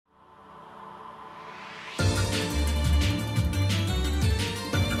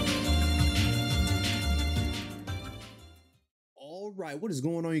Alright, what is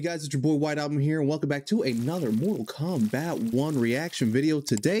going on, you guys? It's your boy White Album here, and welcome back to another Mortal Kombat 1 reaction video.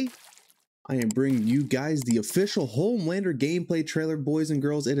 Today, I am bringing you guys the official Homelander gameplay trailer, boys and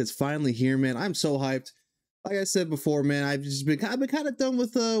girls. It is finally here, man. I'm so hyped. Like I said before, man, I've been kind of done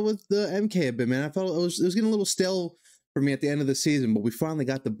with the MK a bit, man. I felt it was getting a little stale for me at the end of the season, but we finally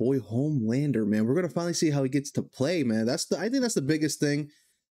got the boy Homelander, man. We're gonna finally see how he gets to play, man. I think that's the biggest thing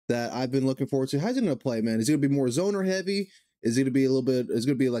that I've been looking forward to. How's he gonna play, man? Is he gonna be more zoner heavy? Is it gonna be a little bit? Is it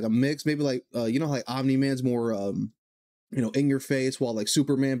gonna be like a mix? Maybe like you know, like Omni-Man's more in your face, while like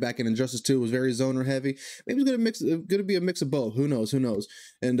Superman back in Injustice 2 was very zoner heavy. Maybe it's gonna be a mix of both. Who knows? Who knows?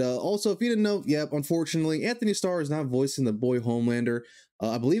 And also, if you didn't know, yep, unfortunately, Anthony Starr is not voicing the boy Homelander.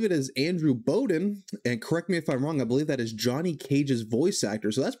 I believe it is Andrew Bowden, and correct me if I'm wrong. I believe that is Johnny Cage's voice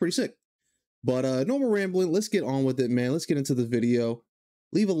actor. So that's pretty sick. But no more rambling. Let's get on with it, man. Let's get into the video.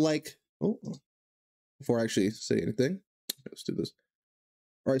 Leave a like. Oh, before I actually say anything. Let's do this.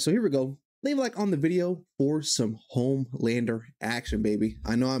 All right, so here we go. Leave a like on the video for some Homelander action, baby.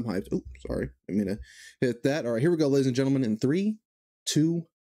 I know I'm hyped. Oh, sorry. I mean to hit that. All right, here we go, ladies and gentlemen. In 3, 2,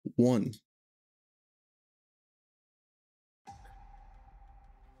 1.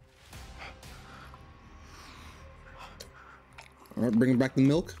 All right, bringing back the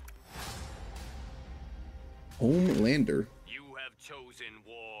milk. Homelander. You have chosen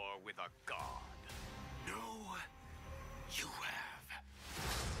war with a god. No, you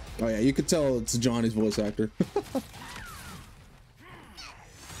have. Oh yeah, you could tell it's Johnny's voice actor.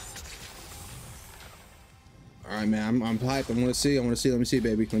 All right, man, I'm hyped. I want to see. Let me see,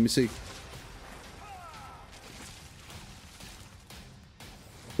 baby. Let me see.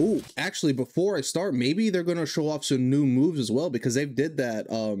 Ooh, actually, before I start, maybe they're gonna show off some new moves as well, because they did that.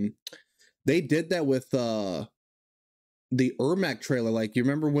 They did that with the Ermac trailer. Like, you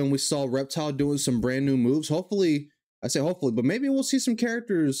remember when we saw Reptile doing some brand new moves? Hopefully, I say hopefully, but maybe we'll see some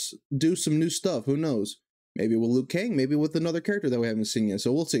characters do some new stuff. Who knows? Maybe with Liu Kang, maybe with another character that we haven't seen yet.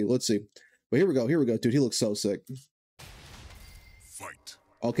 So we'll see. Let's see. But here we go. Here we go, dude. He looks so sick. Fight.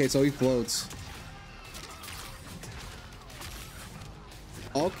 Okay, so he floats.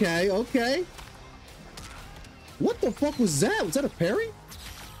 Okay, okay. What the fuck was that? Was that a parry?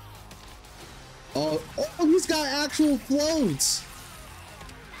 Oh, he's got actual floats.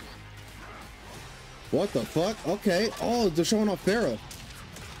 What the fuck? Okay. Oh, they're showing off Farah.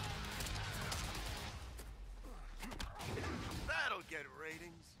 That'll get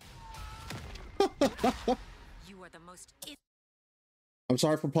ratings. You are the most. I'm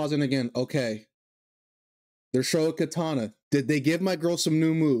sorry for pausing again. Okay. They're showing Katana. Did they give my girl some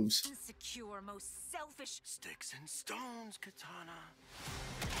new moves? Insecure, most selfish. Sticks and stones, Katana.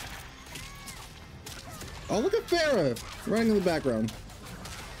 Oh, look at Farah running in the background.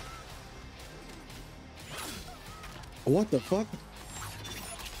 What the fuck?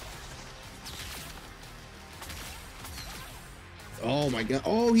 Oh my god.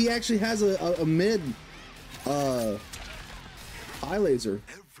 Oh, he actually has a mid eye laser.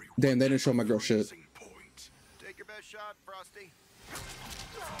 Damn, they didn't show my girl shit. Take your best shot, Frosty.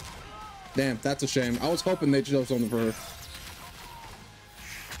 Damn, that's a shame. I was hoping they'd show something for her.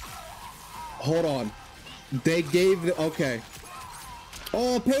 Hold on. They gave the okay.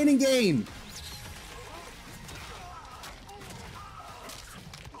 Oh, pain and gain.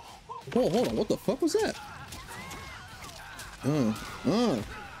 Oh, hold on. What the fuck was that?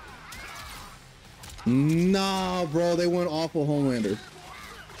 Nah, bro. They went off of Homelander.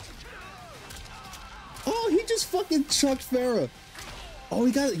 Oh, he just fucking chucked Farah. Oh,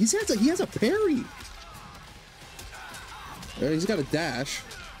 he has a parry. There, he's got a dash.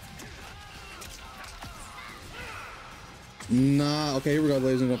 Nah, okay, here we go,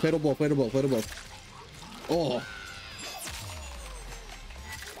 ladies and gentlemen. Fatal blow, fatal blow, fatal blow. Oh.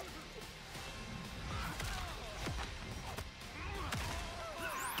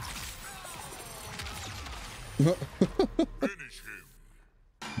 Finish him.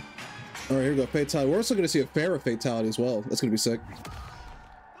 All right, here we go. Fatality. We're also going to see a Farah fatality as well. That's going to be sick.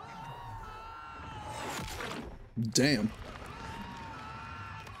 Damn.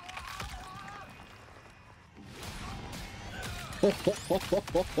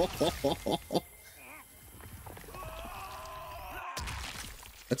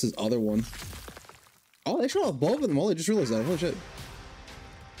 That's his other one. Oh, they showed off both of them. Oh, I just realized that. Holy shit.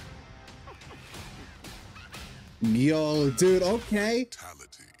 Yo, dude, okay.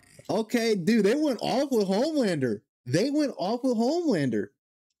 Okay, dude, they went off with Homelander. They went off with Homelander.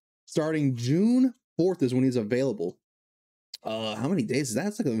 Starting June 4th is when he's available. How many days is that?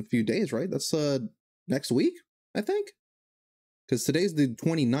 That's like a few days, right? That's next week, I think. Because today's the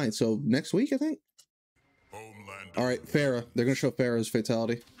 29th, so next week, I think. Homelander. All right, Farah. They're gonna show Farah's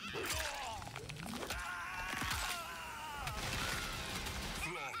fatality.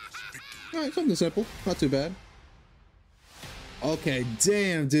 All right, something simple, not too bad. Okay,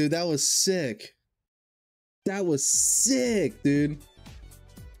 damn, dude, that was sick. That was sick, dude.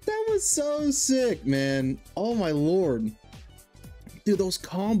 That was so sick, man. Oh my lord. Dude, those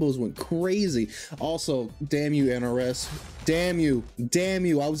combos went crazy. Also, damn you, NRS. Damn you. Damn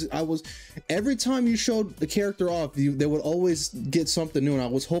you. I was every time you showed the character off, they would always get something new, and I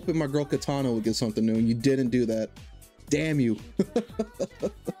was hoping my girl Katana would get something new, and you didn't do that. Damn you.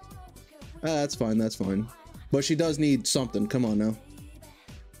 That's fine, that's fine. But she does need something. Come on now.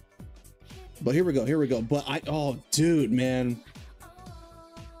 But here we go. But oh, dude, man.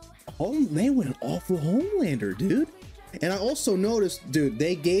 They went off with Homelander, dude. And I also noticed, dude,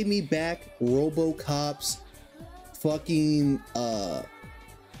 they gave me back RoboCop's fucking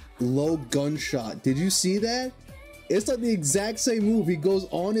low gunshot. Did you see that? It's like the exact same move. He goes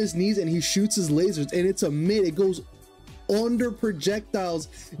on his knees and he shoots his lasers, and it's a mid. It goes under projectiles,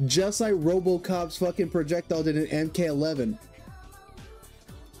 just like RoboCop's fucking projectile did in MK11.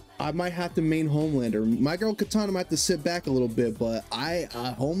 I might have to main Homelander. My girl Katana might have to sit back a little bit, but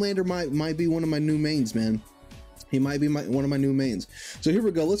Homelander might be one of my new mains, man. He might be one of my new mains. So here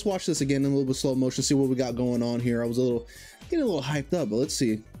we go. Let's watch this again in a little bit slow motion, see what we got going on here. I was getting a little hyped up, but let's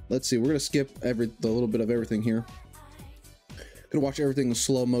see. We're gonna skip a little bit of everything here. Gonna watch everything in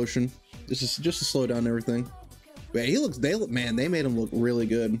slow motion. This is just to slow down everything. But man, they made him look really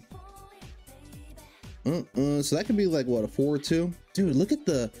good. So that could be like what, a 4-2? Dude, look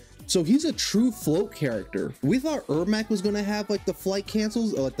at so he's a true float character. We thought Ermac was gonna have like the flight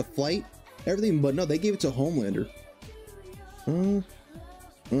cancels, or like the flight, everything, but no, they gave it to Homelander.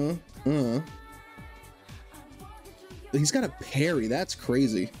 He's got a parry. That's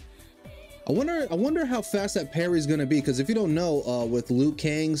crazy. I wonder how fast that parry is gonna be, because if you don't know, with Liu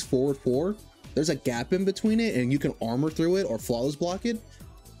Kang's forward 4, there's a gap in between it, and you can armor through it or flawless block it.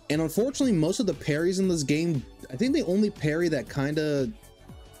 And unfortunately, most of the parries in this game, I think they only parry that kind of.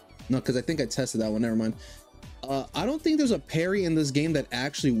 No, because I think I tested that one. Never mind. I don't think there's a parry in this game that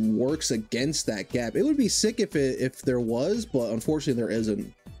actually works against that gap. It would be sick if there was, but unfortunately there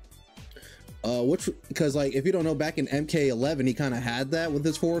isn't. Because like, if you don't know, back in MK11 he kind of had that with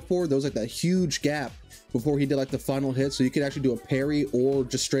his forward 4. There was like that huge gap before he did like the final hit, so you could actually do a parry or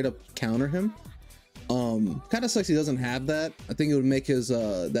just straight up counter him. Kind of sucks he doesn't have that. I think it would make his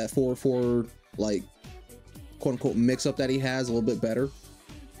that forward 4 like quote unquote mix up that he has a little bit better.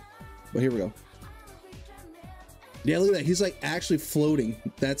 But here we go. Yeah, look at that. He's like actually floating.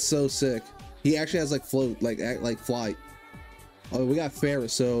 That's so sick. He actually has like float, like flight. Oh, we got Farah.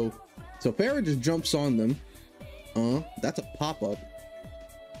 So Farah just jumps on them. That's a pop-up.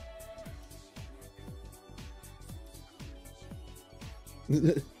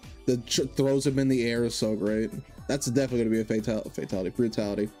 Throws him in the air is so great. That's definitely gonna be a fatality,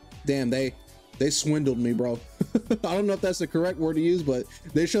 brutality. Damn, they swindled me, bro. I don't know if that's the correct word to use, but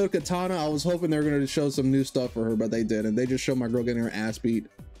they showed Katana. I was hoping they were gonna show some new stuff for her, but they didn't. They just showed my girl getting her ass beat.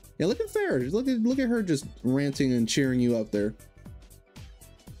 Yeah, look at Farah. Look at her just ranting and cheering you up there.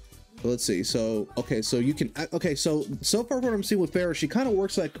 Let's see. So okay, so you can so far what I'm seeing with Farah, she kind of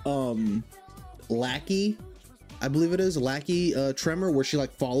works like Lackey, I believe it is Lackey Tremor, where she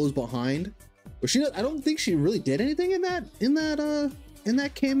like follows behind. But I don't think she really did anything in that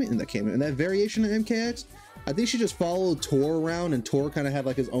variation of MKX. I think she just followed Tor around, and Tor kind of had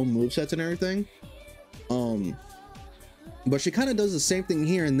like his own movesets and everything. But she kind of does the same thing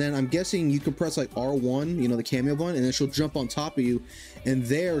here, and then I'm guessing you can press like R1, you know, the cameo button, and then she'll jump on top of you, and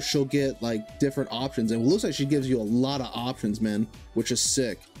there she'll get like different options. And it looks like she gives you a lot of options, man, which is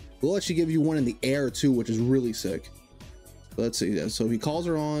sick. It looks like she gives you one in the air too, which is really sick. But let's see. Yeah, so he calls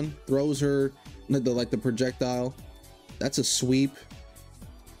her on, throws her the projectile. That's a sweep.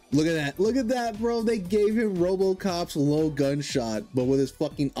 Look at that, bro. They gave him RoboCop's low gunshot, but with his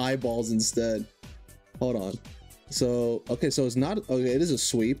fucking eyeballs instead. Hold on. So okay, so it's not okay, it is a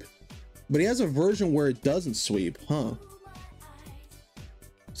sweep, but he has a version where it doesn't sweep, huh?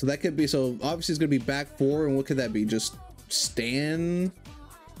 So that could be, so obviously it's gonna be back 4, and what could that be? Just stand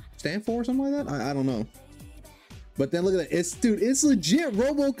 4 or something like that? I don't know. But then look at that. It's legit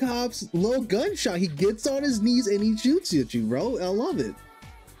RoboCop's low gunshot. He gets on his knees and he shoots at you, bro. I love it.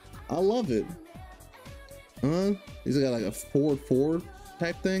 I love it. He's got like a forward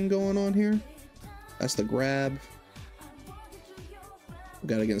type thing going on here. That's the grab.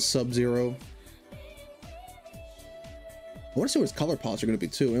 Got against Sub-Zero. I want to see what his color palettes are going to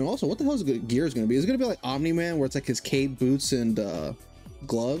be too. And also, what the hell is gear is going to be? Is it going to be like Omni-Man, where it's like his cape, boots, and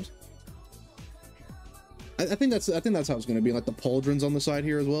gloves? I think that's how it's gonna be, like the pauldrons on the side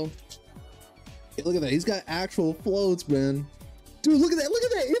here as well. Hey, look at that, he's got actual floats, man. Dude, look at that,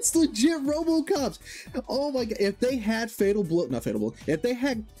 it's legit RoboCops. Oh my god, if they had if they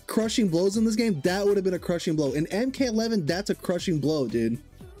had crushing blows in this game, that would have been a crushing blow. In MK11, that's a crushing blow, dude.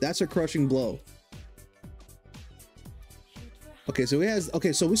 That's a crushing blow. Okay, so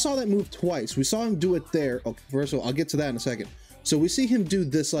we saw that move twice. We saw him do it there. Okay, first of all, I'll get to that in a second. So we see him do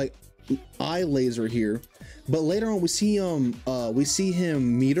this like eye laser here, but later on we see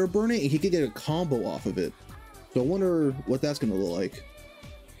him meter burn it, and he could get a combo off of it. So I wonder what that's gonna look like.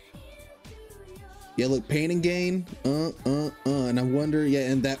 Yeah, look, pain and gain, and I wonder,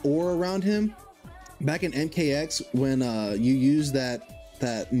 yeah, and that aura around him. Back in MKX, when you use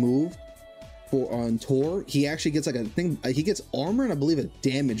that move on Tor, he actually gets like a thing. He gets armor and I believe a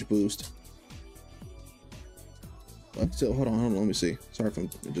damage boost. So hold on, let me see. Sorry if I'm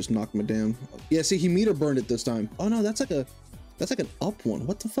just knocking my damn. Yeah, see, he meter burned it this time. Oh no, that's like an up one.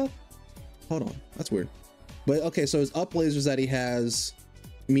 What the fuck? Hold on, that's weird. But okay, so his up lasers that he has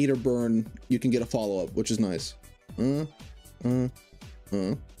meter burn, you can get a follow-up, which is nice. So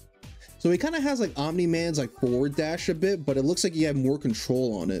he kind of has like Omni-Man's like forward dash a bit, but it looks like you have more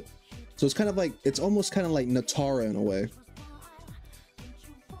control on it. So it's kind of like, it's almost kind of like Natara in a way.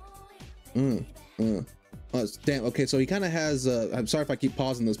 Oh, damn. Okay, so he kind of has I'm sorry if I keep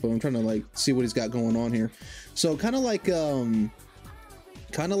pausing this, but I'm trying to like see what he's got going on here. So kind of like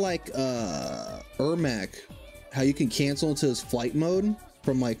Ermac, how you can cancel into his flight mode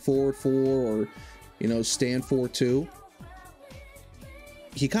from like forward 4 or, you know, stand 4-2.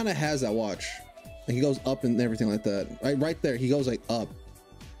 He kind of has that, watch. And he goes up and everything like that. Right there, he goes like up.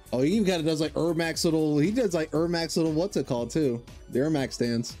 Oh, he even kind of does like Ermac's little, what's it called too? The Ermac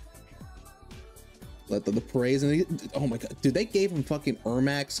stance. Let the praise, and oh my god, dude, they gave him fucking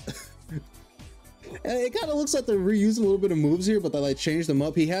Ermacs. It kind of looks like they're reusing a little bit of moves here, but they like changed them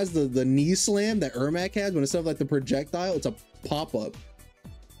up. He has the knee slam that Ermac has, but instead of like the projectile, it's a pop-up.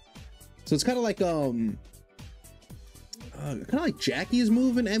 So it's kind of like Jackie's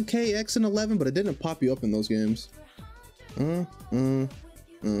move in MKX and 11, but it didn't pop you up in those games.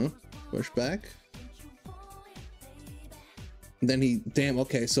 Push back. And then he, damn,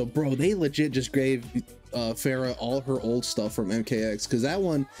 okay, so bro, they legit just gave Farah all her old stuff from MKX, because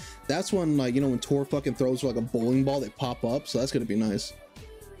that's one, like, you know, when Tor fucking throws like a bowling ball, they pop up, so that's gonna be nice.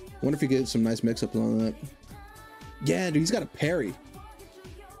 I wonder if you get some nice mix-ups on that. Yeah, dude, he's got a parry,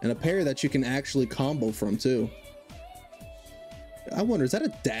 and a parry that you can actually combo from too. I wonder, is that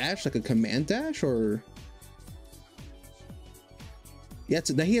a dash, like a command dash, or? Yeah,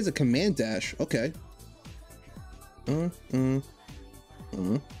 he has a command dash. Okay.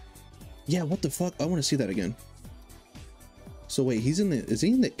 Yeah, what the fuck? I want to see that again. So wait, is he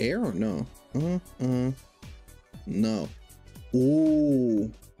in the air or no? No. Ooh.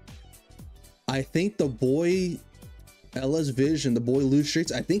 I think the boy Ella's Vision, the boy Loose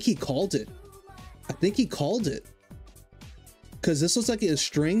Streets, I think he called it. Because this looks like a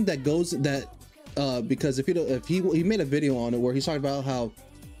string that goes because if he made a video on it where he's talking about how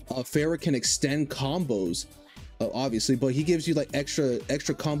Farah can extend combos. Obviously, but he gives you like extra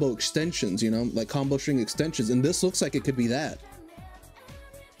combo extensions, you know, like combo string extensions, and this looks like it could be that.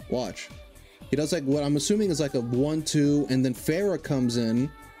 Watch, he does like what I'm assuming is like a 1-2, and then Farah comes in,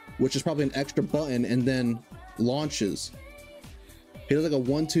 which is probably an extra button, and then launches. He does like a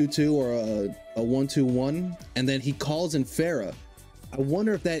 1-2-2 or a 1-2-1, and then he calls in Farah. I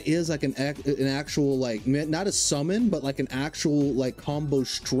wonder if that is like an actual, like, not a summon, but like an actual like combo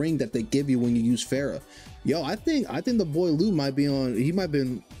string that they give you when you use Farah. Yo, I think the boy Lou might be on, he might have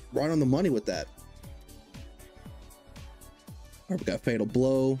been right on the money with that. All right, we got Fatal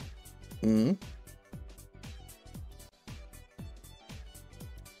Blow.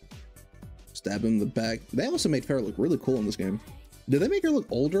 Stab him in the back. They also made Farah look really cool in this game. Did they make her look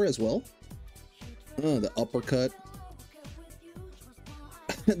older as well? The uppercut.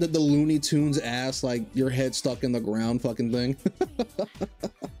 the Looney Tunes ass, like your head stuck in the ground fucking thing.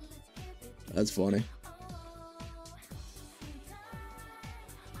 That's funny.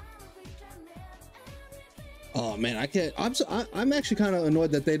 Oh man, I can't. I'm actually kind of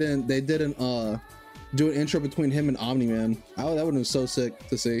annoyed that they didn't do an intro between him and Omni-Man. That would have been so sick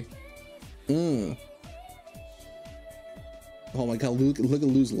to see. Oh my god, look at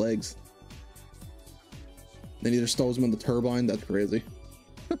Lou's legs. Then he just throws him in the turbine. That's crazy.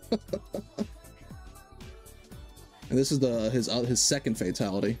 And this is his second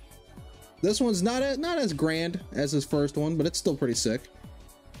fatality. This one's not as grand as his first one, but it's still pretty sick.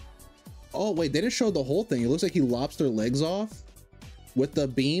 Oh wait, they didn't show the whole thing. It looks like he lops their legs off with the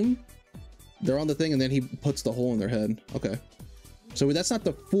beam. They're on the thing, and then he puts the hole in their head. Okay. So that's not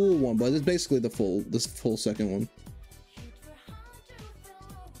the full one, but it's basically the full second one.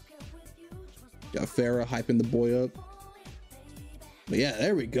 Got Farrah hyping the boy up. But yeah,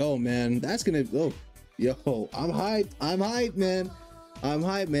 there we go, man. That's gonna, oh, yo, I'm hyped, man. I'm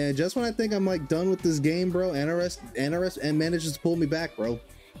hyped, man. Just when I think I'm like done with this game, bro, NRS and manages to pull me back, bro.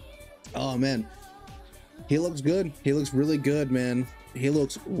 Oh man, he looks good. He looks really good, man. He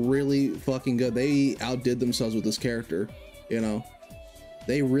looks really fucking good. They outdid themselves with this character, you know.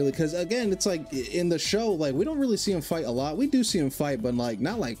 They really, because again, it's like in the show, like we don't really see him fight a lot. We do see him fight, but like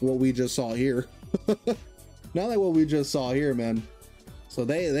not like what we just saw here. Not like what we just saw here, man. So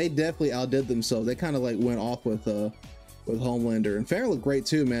they definitely outdid themselves. They kind of like went off with Homelander, and Farrah looked great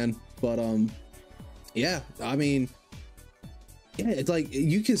too, man. But yeah, I mean, yeah, it's like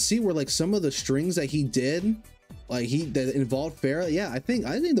you can see where like some of the strings that he did, like that involved Farrah. Yeah, I think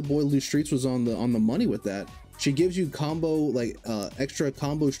the Boy Loose Streets was on the money with that. She gives you combo, like extra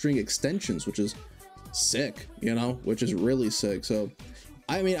combo string extensions, which is sick, you know, which is really sick. So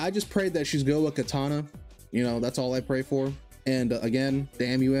I mean, I just prayed that she's go with Katana, you know, that's all I pray for. And again,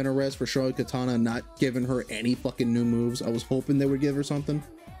 damn you NRS for showing Katana, not giving her any fucking new moves. I was hoping they would give her something.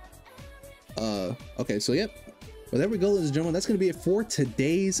 Okay, so yep, well there we go, ladies and gentlemen. That's gonna be it for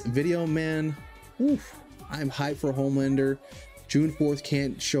today's video, man. Oof, I'm hyped for Homelander. June 4th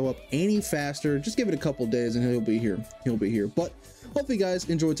can't show up any faster. Just give it a couple days and he'll be here. But hopefully you guys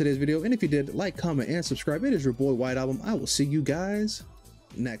enjoyed today's video, and if you did, like, comment, and subscribe. It is your boy White Album. I will see you guys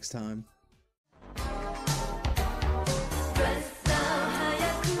next time.